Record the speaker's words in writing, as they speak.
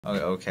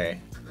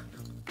Okay.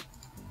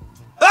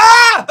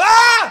 Ah!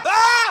 Ah!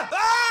 Ah!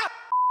 Ah!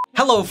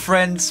 Hello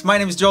friends, my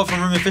name is Joel from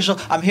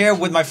RoomieOfficial. I'm here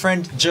with my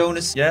friend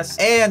Jonas. Yes.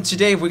 And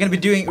today we're gonna be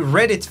doing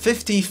Reddit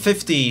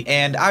 50-50.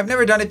 And I've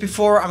never done it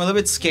before. I'm a little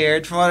bit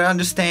scared. From what I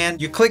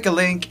understand, you click a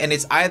link and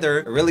it's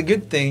either a really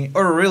good thing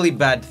or a really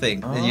bad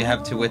thing that you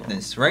have to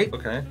witness, right?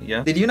 Okay,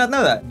 yeah. Did you not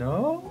know that?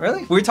 No.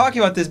 Really? We were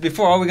talking about this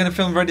before. Are we gonna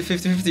film Reddit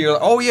 50-50? You're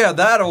like, oh yeah,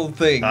 that old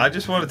thing. I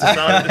just wanted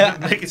to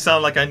make it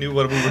sound like I knew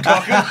what we were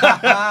talking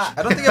about.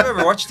 I don't think I've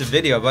ever watched a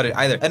video about it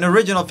either. An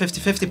original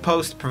 50-50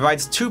 post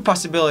provides two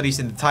possibilities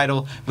in the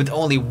title with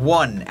only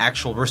one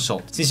actual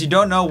result. Since you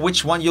don't know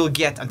which one you'll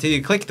get until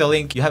you click the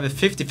link, you have a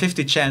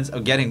 50-50 chance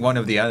of getting one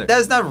of the other.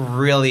 That's not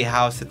really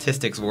how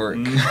statistics work.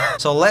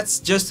 So let's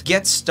just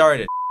get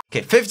started.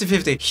 Okay,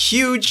 50-50.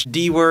 Huge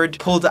D word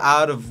pulled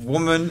out of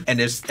woman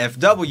and it's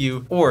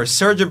FW, or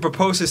surgeon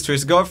proposes to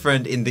his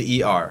girlfriend in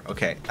the ER.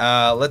 Okay,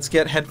 let's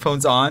get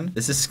headphones on.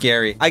 This is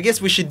scary. I guess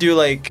we should do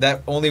like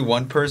that only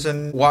one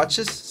person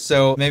watches.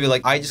 So maybe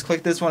like I just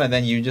click this one and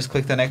then you just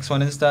click the next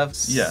one and stuff.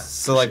 Yeah.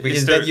 So like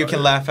because then you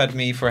can laugh at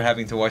me for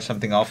having to watch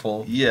something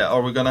awful. Yeah,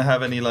 are we gonna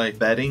have any like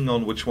betting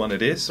on which one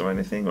it is or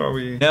anything? Or are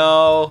we?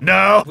 No.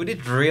 No! Would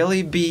it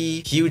really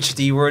be huge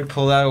D word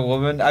pulled out of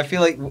woman? I feel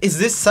like, is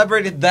this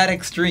subreddit that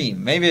extreme?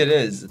 Maybe it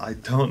is. I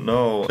don't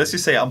know. Let's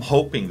just say I'm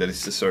hoping that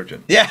it's the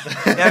surgeon. Yeah.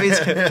 Yeah, me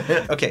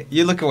too. Okay,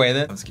 you look away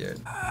then. I'm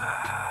scared.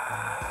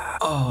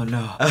 Oh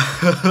no.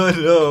 Oh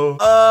no.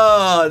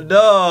 Oh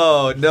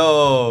no.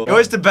 No. It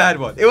was the bad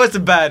one. It was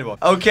the bad one.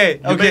 Okay.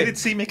 You made it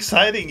seem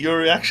exciting, your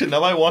reaction.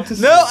 Now I want to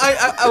see. No,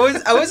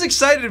 I was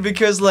excited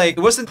because like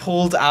it wasn't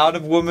pulled out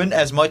of woman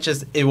as much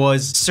as it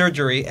was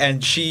surgery,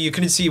 and you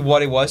couldn't see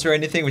what it was or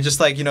anything. It was just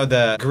like, you know,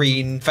 the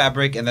green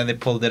fabric and then they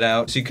pulled it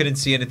out. So you couldn't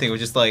see anything. It was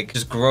just like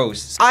just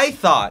gross. I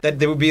thought that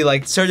there would be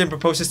like surgeon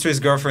proposes to his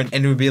girlfriend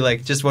and it would be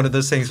like just one of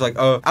those things like,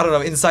 oh, I don't know,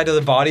 inside of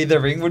the body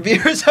the ring would be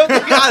or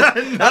something.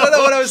 I don't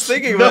know what I was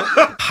thinking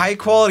about. High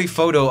quality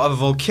photo of a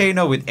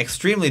volcano with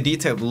extremely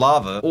detailed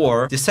lava,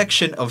 or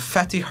dissection of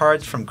fatty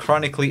heart from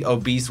chronically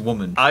obese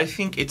woman. I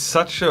think it's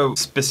such a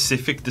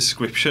specific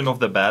description of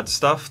the bad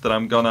stuff that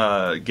I'm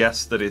gonna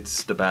guess that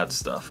it's the bad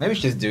stuff. Maybe we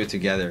should just do it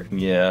together.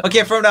 Yeah.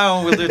 Okay, from now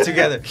on we'll do it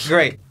together.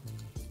 Great.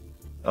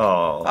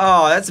 Oh.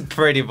 Oh, that's a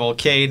pretty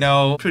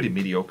volcano. Pretty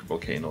mediocre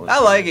volcano.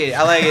 I like it.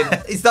 I like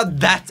it. It's not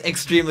that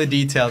extremely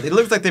detailed. It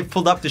looks like they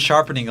pulled up the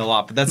sharpening a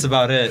lot, but that's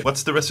about it.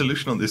 What's the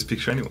resolution on this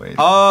picture anyway?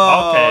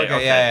 Oh,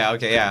 okay. Yeah,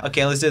 okay, yeah.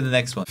 Okay, let's do the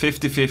next one.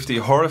 50-50,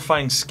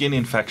 horrifying skin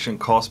infection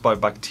caused by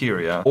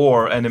bacteria,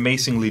 or an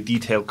amazingly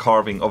detailed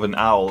carving of an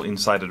owl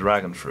inside a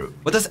dragon fruit.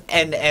 What does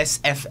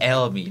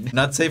NSFL mean?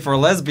 Not safe for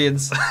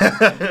lesbians.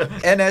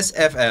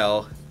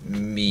 NSFL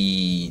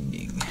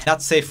meaning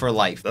not safe for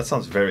life. That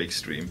sounds very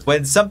extreme.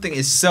 When something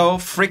is so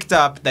freaked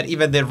up that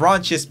even the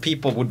raunchiest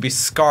people would be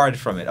scarred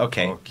from it.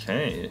 Okay.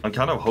 Okay. I'm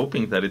kind of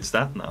hoping that it's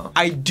that now.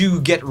 I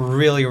do get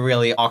really,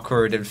 really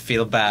awkward and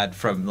feel bad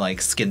from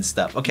like skin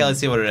stuff. Okay, let's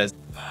see what it is.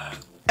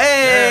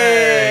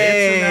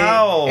 Hey! It's an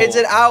owl. It's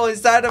an owl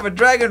inside of a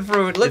dragon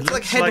fruit. Looks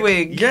like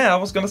Hedwig. Yeah, I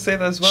was gonna say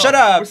that as well. Shut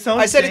up!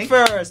 I said it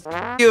first.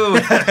 You.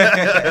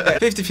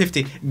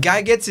 50-50.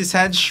 Guy gets his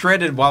hand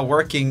shredded while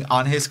working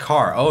on his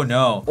car. Oh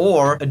no.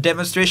 Or a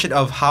demonstration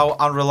of how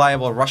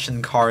unreliable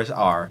Russian cars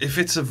are. If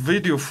it's a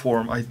video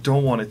form, I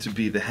don't want it to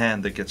be the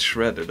hand that gets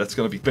shredded. That's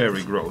gonna be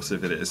very gross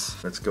if it is.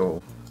 Let's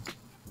go.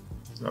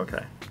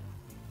 Okay.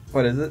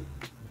 What is it?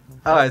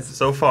 Oh, it's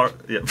so far,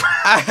 yeah.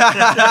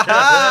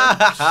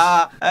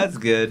 That's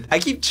good. I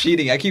keep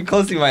cheating. I keep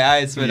closing my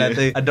eyes when I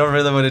think I don't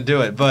really want to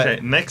do it. But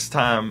okay, next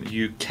time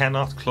you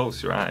cannot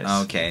close your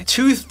eyes. Okay.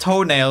 Tooth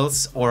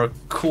toenails or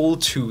cool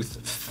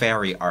tooth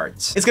fairy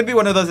art. It's gonna be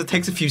one of those that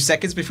takes a few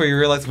seconds before you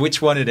realize which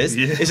one it is.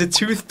 Yeah. Is it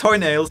tooth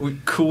toenails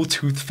with cool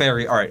tooth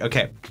fairy art?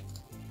 Okay.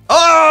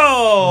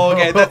 Oh,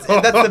 okay, that's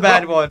the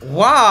bad one.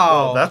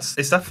 Wow. Well,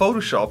 is that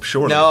Photoshop?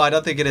 Surely. No, I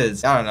don't think it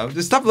is. I don't know.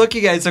 Just stop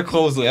looking at it so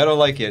closely. I don't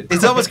like it.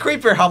 It's almost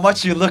creepier how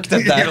much you looked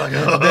at that like,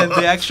 oh. than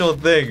the actual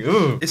thing.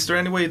 Ooh. Is there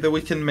any way that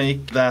we can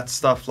make that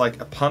stuff like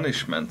a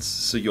punishment,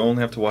 so you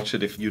only have to watch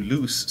it if you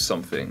lose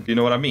something? You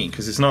know what I mean?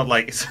 Because it's not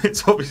like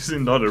it's obviously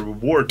not a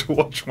reward to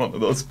watch one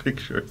of those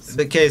pictures.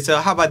 Okay, so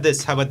how about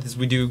this? How about this?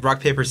 We do rock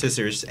paper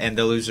scissors, and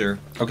the loser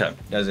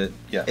does it.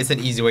 Yeah. It's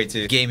an easy way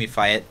to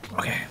gamify it.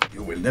 Okay.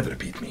 You will never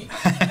beat me.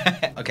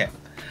 Okay,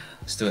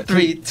 let's do it.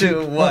 3,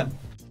 2, 1.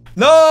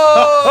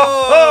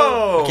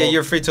 No! Okay,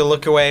 you're free to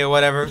look away or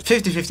whatever.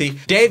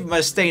 50-50. Dave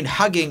Mustaine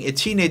hugging a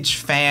teenage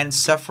fan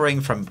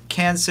suffering from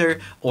cancer,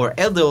 or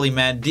elderly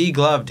man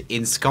degloved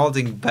in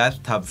scalding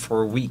bathtub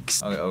for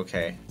weeks.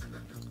 Okay.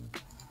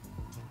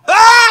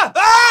 Ah!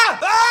 Ah!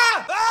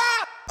 Ah!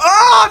 Ah!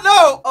 Oh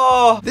no!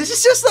 Oh, this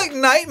is just like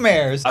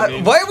nightmares. I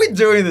mean, why are we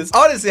doing this?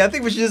 Honestly, I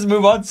think we should just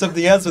move on to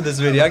something else with this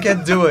video. I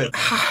can't do it.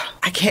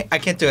 I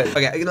can't do it.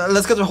 Okay,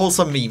 let's go to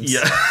wholesome memes.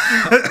 Yeah.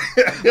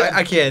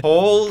 I can't.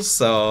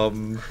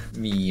 Wholesome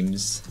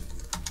memes.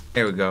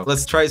 There we go.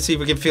 Let's try to see if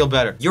we can feel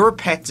better. Your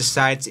pet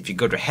decides if you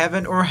go to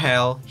heaven or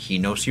hell. He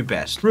knows you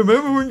best.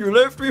 Remember when you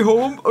left me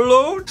home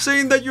alone,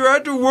 saying that you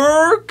had to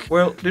work?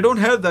 Well, they don't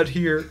have that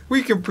here.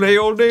 We can play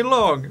all day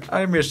long.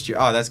 I missed you.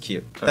 Oh, that's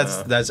cute.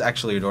 That's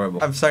actually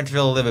adorable. I'm starting to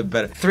feel a little bit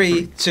better.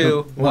 3,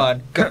 2,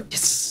 1, go.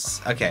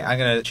 Yes. Okay, I'm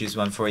gonna choose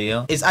one for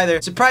you. It's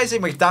either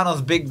surprising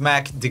McDonald's Big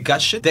Mac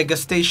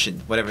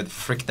degustation, whatever the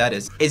frick that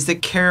is. It's the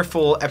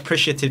careful,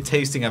 appreciative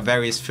tasting of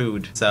various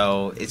food.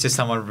 So it's just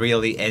someone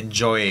really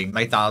enjoying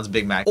McDonald's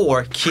Big Mac,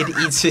 or kid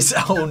eats his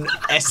own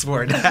S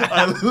word.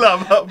 I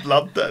love how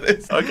blunt that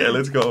is. Okay,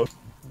 let's go.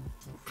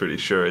 Pretty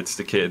sure it's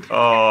the kid.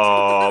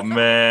 Oh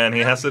man, he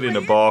has it in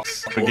a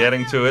box.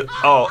 Forgetting to it.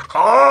 Oh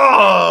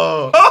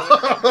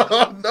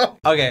no.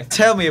 Okay,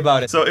 tell me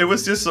about it. So it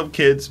was just some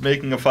kids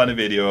making a funny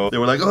video. They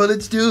were like, oh,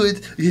 let's do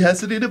it. He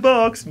has it in a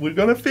box. We're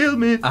gonna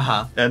film it.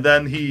 And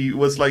then he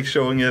was like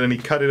showing it and he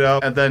cut it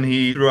out. And then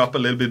he threw up a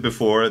little bit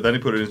before. Then he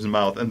put it in his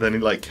mouth. And then he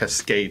like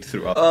cascade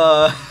threw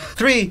up.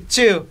 3,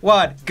 2,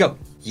 1, go.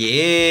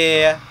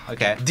 Yeah.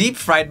 Okay. Deep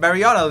fried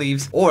Mariana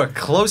leaves, or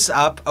close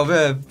up of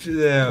a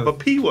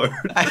P word.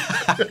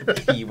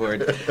 P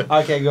word.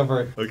 Okay, go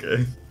for it.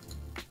 Okay.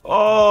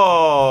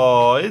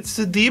 Oh, it's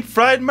a deep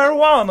fried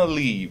marijuana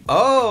leaf.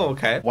 Oh,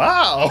 okay.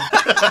 Wow.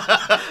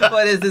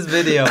 What is this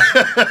video?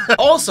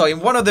 Also, in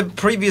one of the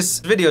previous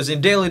videos in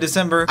Daily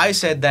December, I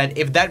said that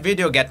if that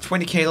video got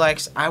 20k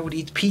likes, I would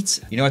eat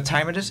pizza. You know what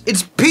time it is?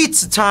 It's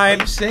pizza time!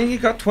 Are you saying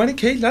it got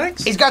 20k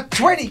likes? It's got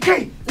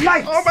 20k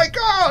likes! Oh my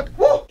god!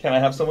 Woo. Can I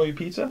have some of your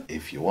pizza?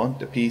 If you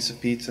want a piece of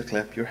pizza,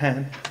 clap your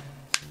hand.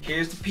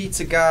 Here's the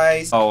pizza,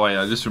 guys. Oh, wait,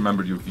 I just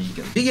remembered you're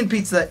vegan. Vegan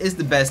pizza is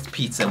the best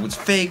pizza with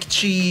fake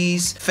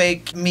cheese,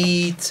 fake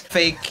meat,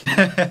 fake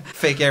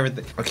fake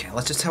everything. Okay,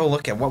 let's just have a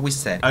look at what we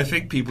said. I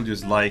think people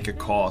just like a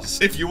cause.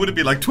 If you would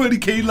be like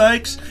 20k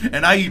likes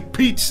and I eat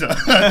pizza,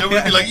 they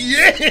would be like,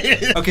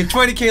 yeah! Okay,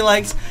 20k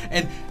likes,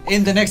 and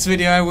in the next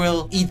video I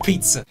will eat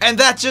pizza. And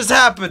that just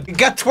happened. It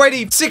got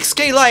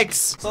 26k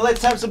likes. So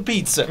let's have some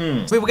pizza.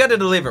 We gotta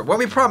deliver. When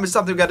we promise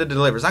something, we gotta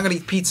deliver. So I'm gonna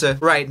eat pizza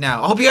right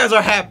now. I hope you guys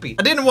are happy.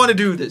 I didn't want to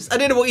do this. I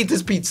didn't want to eat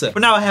this pizza, but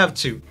now I have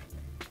to.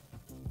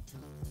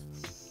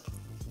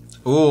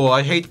 Oh,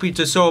 I hate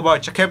pizza so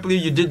much. I can't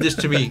believe you did this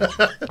to me.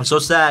 I'm so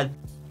sad.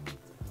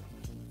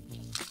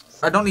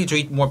 I don't need to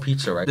eat more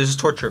pizza, right? This is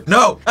torture.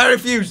 No, I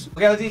refuse.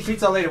 Okay, let's eat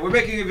pizza later. We're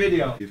making a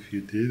video. If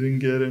you didn't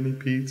get any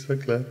pizza,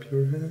 clap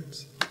your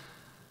hands.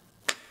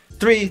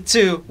 3,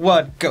 2,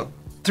 1, go.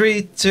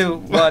 3, 2,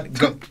 1,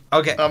 go.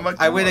 Okay,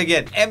 I win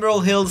again.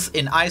 Emerald Hills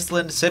in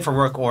Iceland, safer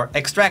work, or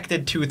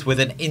extracted tooth with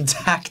an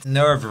intact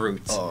nerve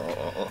root.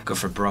 Oh. Go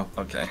for bro.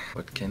 Okay,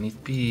 what can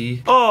it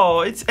be? Oh,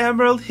 it's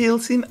Emerald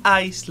Hills in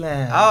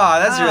Iceland. Oh,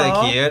 that's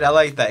really cute. I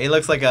like that. It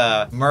looks like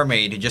a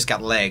mermaid who just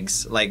got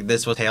legs. Like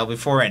this was tail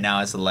before and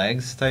now it's the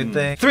legs type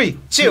thing. 3,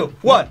 2,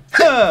 1.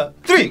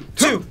 3,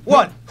 2,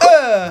 1.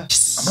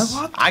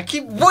 I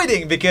keep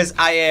winning because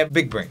I am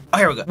big brain. Oh,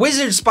 here we go.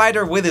 Wizard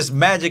spider with his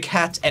magic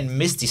hat and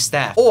misty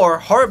staff, or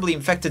horribly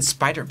infected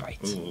spider bite.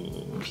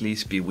 Ooh,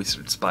 please be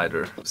wizard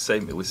spider.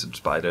 Save me, wizard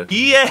spider.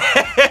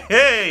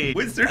 Yay!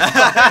 Wizard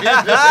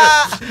spider.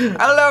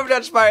 I love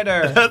that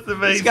spider. That's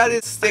amazing. He's got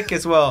his stick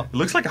as well. It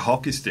looks like a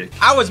hockey stick.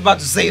 I was about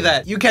to say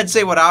that. You can't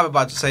say what I'm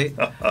about to say.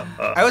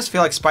 I always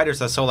feel like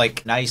spiders are so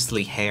like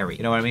nicely hairy.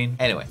 You know what I mean?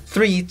 Anyway,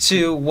 3,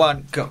 2,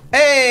 1, go.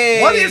 Hey!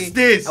 What is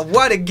this?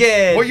 What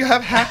again? Well, you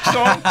have hacks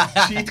on,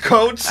 cheat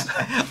codes.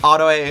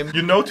 Auto aim.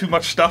 You know too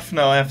much stuff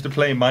now after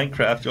playing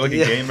Minecraft. You're like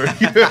a gamer.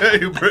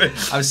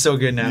 I'm so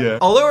good now. Yeah.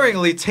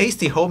 Alluringly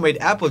tasty homemade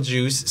apple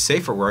juice,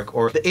 safer work,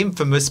 or the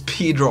infamous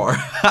pea drawer.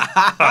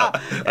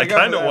 I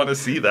kind of want to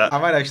see that. I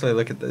might actually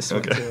look at this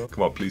one too.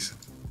 Come on, please.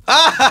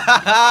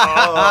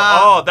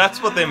 Oh,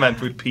 that's what they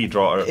meant with pee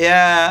drawer.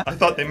 Yeah. I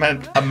thought they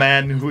meant a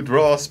man who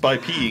draws by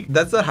peeing.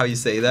 That's not how you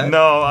say that.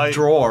 No,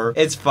 Drawer.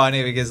 It's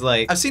funny because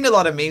like I've seen a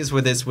lot of memes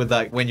with this, with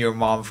like when your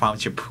mom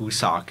found your poo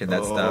sock and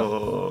that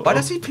stuff. Why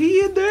does he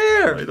pee in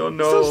there? I don't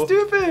know. So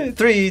stupid.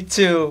 3,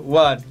 2,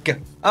 1, go.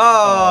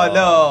 Oh,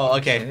 no.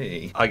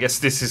 Okay. I guess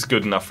this is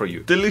good enough for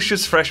you.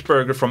 Delicious fresh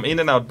burger from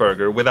In-N-Out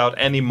Burger without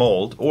any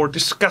mold, or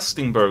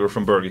disgusting burger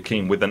from Burger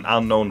King with an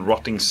unknown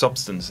rotting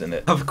substance in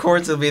it. Of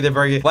course it'll be the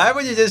burger. Why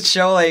would you just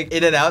show like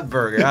In-N-Out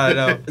Burger? I don't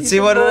know. Let's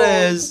see what it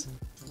is.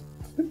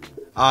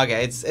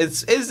 Okay,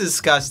 it's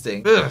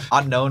disgusting. Ugh.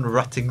 Unknown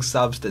rotting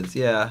substance.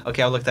 Yeah.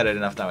 Okay, I've looked at it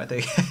enough now, I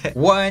think.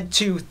 1,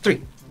 2,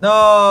 3.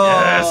 No!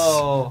 Yes!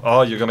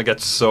 Oh, you're gonna get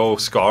so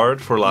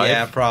scarred for life.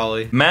 Yeah,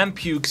 probably. Man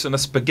pukes on a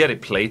spaghetti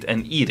plate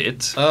and eat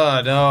it.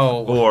 Oh,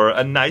 no. Or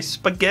a nice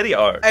spaghetti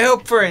art. I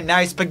hope for a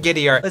nice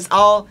spaghetti art. Let's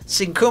all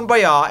sing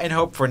Kumbaya and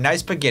hope for a nice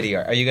spaghetti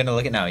art. Are you gonna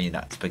look at now? You're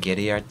not.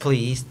 Spaghetti art,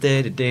 please.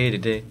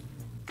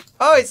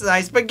 Oh, it's a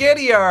nice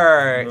spaghetti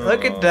art. Oh.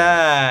 Look at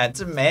that.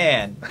 It's a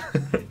man.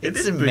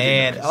 It's a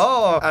man. Nice.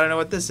 Oh, I don't know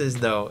what this is,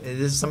 though. It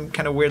is some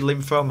kind of weird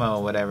lymphoma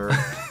or whatever.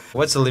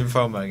 What's a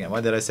lymphoma again?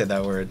 Why did I say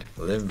that word?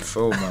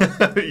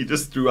 Lymphoma. You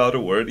just threw out a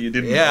word you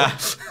didn't know.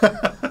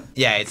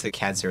 Yeah, it's a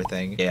cancer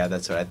thing. Yeah,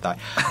 that's what I thought.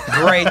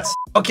 Great.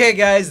 Okay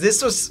guys,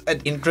 this was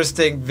an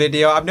interesting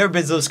video. I've never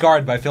been so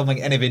scarred by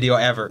filming any video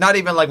ever. Not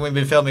even like we've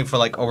been filming for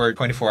like over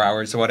 24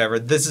 hours or whatever.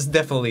 This is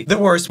definitely the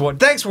worst one.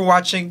 Thanks for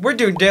watching. We're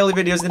doing daily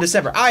videos in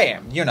December. I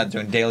am. You're not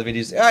doing daily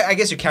videos. I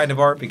guess you kind of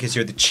are because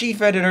you're the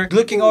chief editor.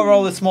 Looking over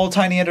all the small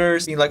tiny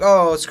editors. Being like,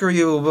 oh, screw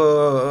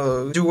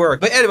you. Do work.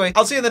 But anyway,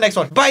 I'll see you in the next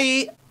one.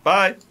 Bye.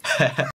 Bye.